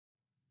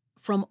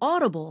From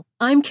Audible,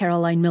 I'm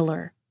Caroline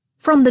Miller.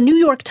 From the New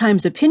York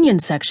Times opinion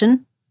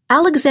section,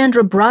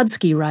 Alexandra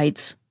Brodsky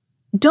writes,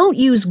 "Don't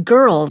use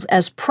girls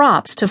as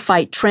props to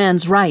fight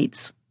trans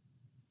rights."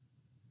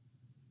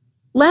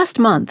 Last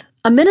month,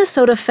 a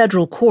Minnesota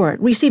federal court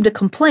received a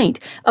complaint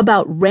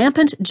about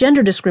rampant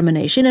gender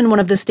discrimination in one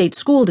of the state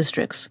school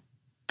districts.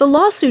 The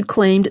lawsuit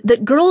claimed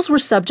that girls were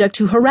subject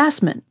to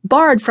harassment,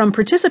 barred from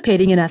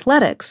participating in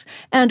athletics,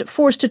 and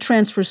forced to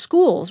transfer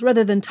schools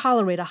rather than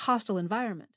tolerate a hostile environment.